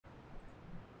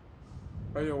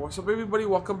Hey, yo, what's up everybody,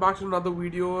 welcome back to another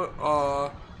video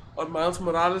on Miles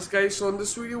Morales, guys. So in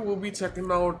this video we'll be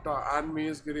checking out Aunt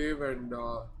May's grave and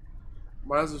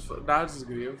Miles' dad's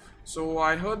grave. So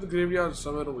I heard the graveyard is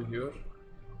somewhere over here.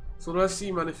 So let's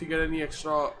see, man, if you get any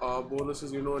extra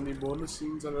bonuses, you know, any bonus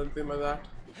scenes or anything like that.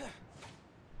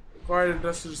 Quite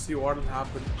interested to see what will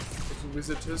happen if we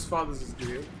visit his father's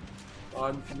grave,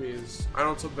 Aunt May's, and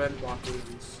also Ben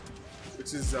Parker's,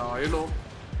 which is, you know,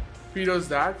 Peter's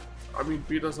dad. I mean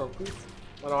Peter's uncle.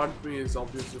 But Aunt May is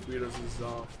obviously Peter's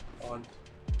aunt.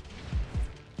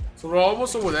 So we're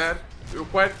almost over there. We're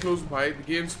quite close by. The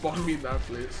game spawned me in that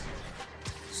place.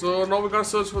 So now we gotta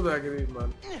search for the grave,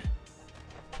 man.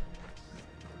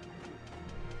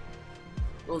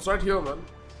 Oh, it's right here, man.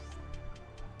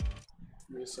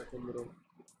 Give me a second, bro.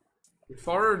 We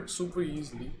found it super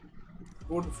easily.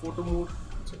 Go to photo mode.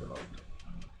 Check it out.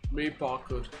 May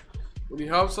Parker. When you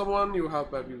help someone, you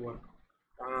help everyone.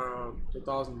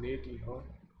 2018, huh?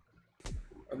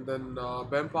 And then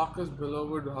Ben Parker's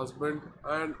beloved husband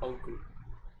and uncle.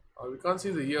 We can't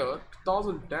see the year.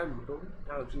 2010, bro.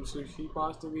 Yeah, so he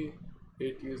passed away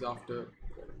 8 years after.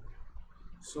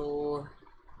 So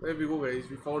there we go, guys.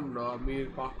 We found May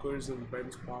Parker's and Ben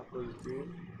Parker's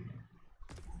grave.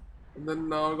 And then we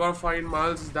gotta find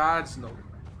Miles' dad's now.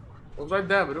 It was right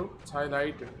there, bro. It's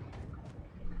highlighted.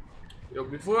 Yo,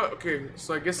 before, okay,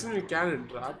 so I guess we can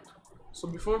interact. So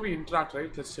before we interact,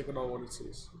 right, let's check it out what it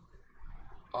says.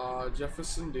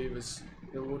 Jefferson Davis,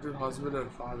 devoted husband and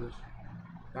father.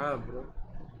 Damn, bro.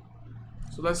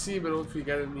 So let's see, bro, if we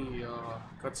get any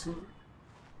cutscene.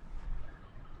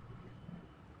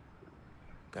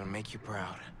 Gonna make you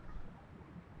proud.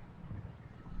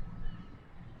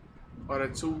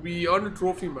 Alright, so we earned a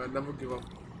trophy, man. Never give up.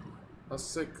 That's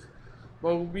sick.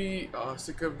 But we'll be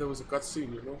sick if there was a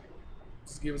cutscene, you know.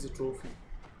 Just give us a trophy.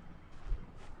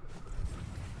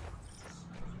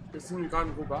 Guessing we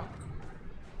can't go back.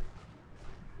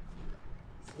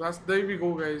 So there we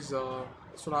go, guys.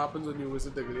 That's what happens when you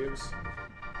visit the graves.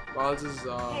 Miles'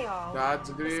 dad's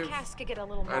grave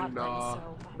and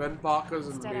Ben Parker's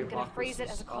and May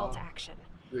Parker's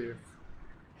grave.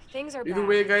 Things are Either bad.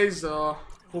 way, guys,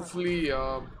 hopefully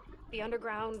The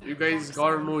underground. you guys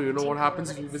gotta know, you know, what happens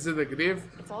if you visit the grave.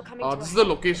 It's all coming to This a is the head,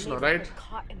 location, and they've alright? been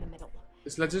caught in the middle.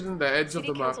 It's legit in the edge of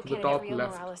the map, Council the candidate top Rio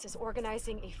left. Morales is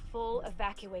organizing a full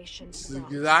evacuation. It's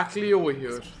exactly over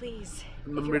here, Please,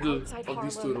 in the if you're middle outside of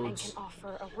these two Harlem and roads. can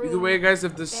offer a Either room, way, guys,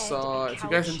 if a this, bed, a if you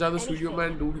guys couch, enjoy this video, anything,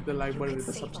 man, do hit the like you button, can hit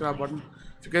the save a subscribe life. button.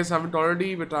 If you guys haven't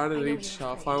already, we're trying to I know reach you're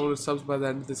afraid. 500 subs by the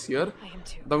end of this year. I am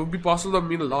too. That would be possible. That would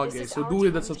mean a lot, This guys. is So our do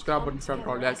hit the time to subscribe come button if you haven't together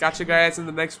already. I'll as a catch you guys in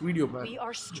the next video, man. We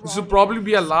are This will strong probably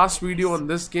be our enough last to video face on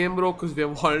this game, bro, because we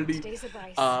have already Today's advice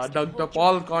is to dunked hold up your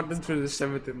all weapons content for close. this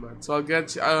everything, man. So I'll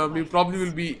get we probably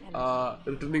will be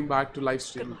returning back to live Good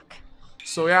stream. luck.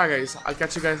 So yeah, guys, I'll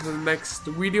catch you guys in the next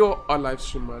video or live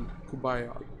stream, man. Goodbye,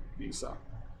 all. Peace out.